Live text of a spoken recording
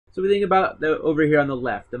So we think about over here on the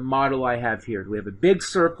left, the model I have here. We have a big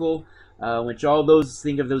circle, which all those,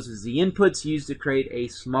 think of those as the inputs used to create a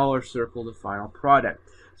smaller circle, the final product.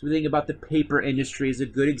 So we think about the paper industry as a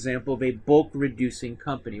good example of a bulk reducing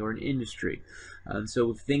company or an industry.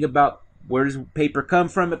 So if you think about where does paper come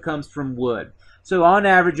from, it comes from wood. So on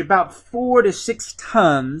average, about 4 to 6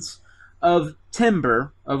 tons of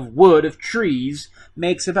timber, of wood, of trees,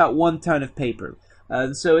 makes about 1 ton of paper.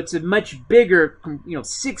 So it's a much bigger,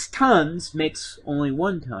 6 tons makes only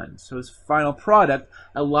 1 ton. So as final product,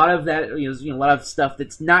 a lot of that, a lot of stuff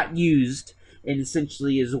that's not used and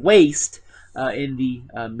essentially is waste in the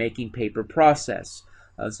making paper process.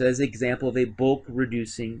 So as an example of a bulk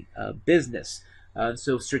reducing business.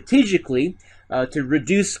 So strategically, to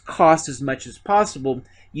reduce cost as much as possible,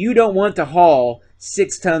 you don't want to haul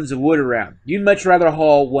 6 tons of wood around. You'd much rather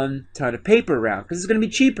haul 1 ton of paper around because it's going to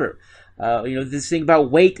be cheaper. This thing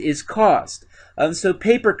about weight is cost. So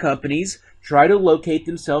paper companies try to locate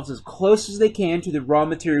themselves as close as they can to the raw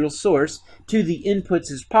material source, to the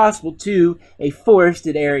inputs as possible, to a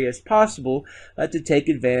forested area as possible, to take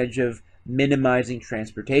advantage of minimizing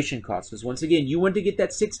transportation costs. Because once again, you want to get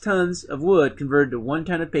that 6 tons of wood converted to 1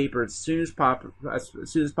 ton of paper as soon as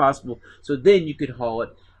possible, so then you could haul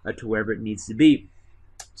it to wherever it needs to be.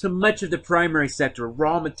 So much of the primary sector,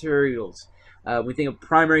 raw materials, we think of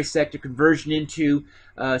primary sector conversion into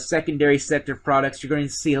secondary sector products, you're going to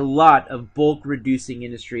see a lot of bulk reducing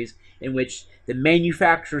industries in which the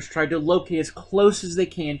manufacturers try to locate as close as they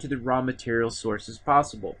can to the raw material source as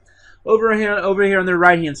possible. Over here on the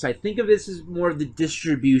right hand side, think of this as more of the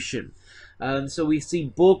distribution. So we see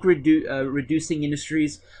bulk reducing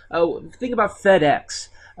industries. Think about FedEx.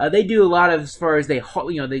 They do a lot of, as far as they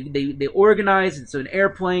organize, and so an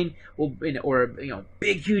airplane will, or a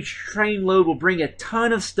big huge train load will bring a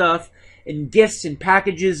ton of stuff and gifts and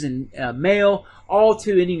packages and mail all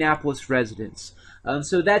to Indianapolis residents.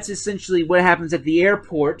 So that's essentially what happens at the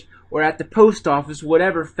airport or at the post office,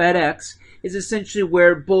 whatever. FedEx is essentially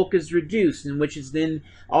where bulk is reduced, in which is then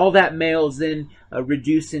all that mail is then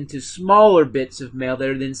reduced into smaller bits of mail that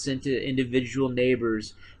are then sent to individual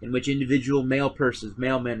neighbors, in which individual mail persons,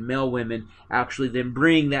 mailmen, mailwomen, actually then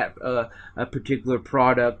bring that a particular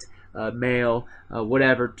product, mail,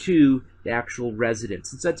 whatever, to the actual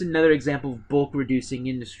residents. And so that's another example of bulk reducing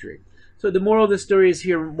industry. So the moral of the story is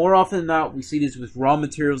here, more often than not, we see this with raw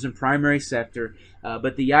materials in primary sector,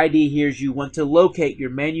 but the idea here is you want to locate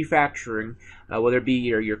your manufacturing, whether it be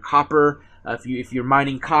your copper, if you're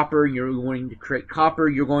mining copper and you're wanting to create copper,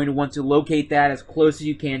 you're going to want to locate that as close as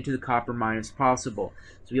you can to the copper mine as possible.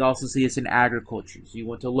 So we also see this in agriculture. So you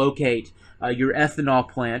want to locate your ethanol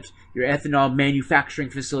plant, your ethanol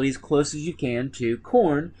manufacturing facility as close as you can to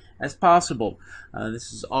corn as possible.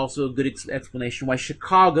 This is also a good explanation why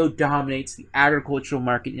Chicago dominates the agricultural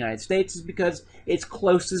market in the United States, is because it's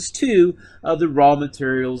closest to the raw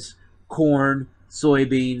materials, corn,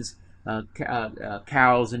 soybeans,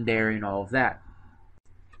 cows and dairy and all of that.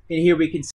 And here we can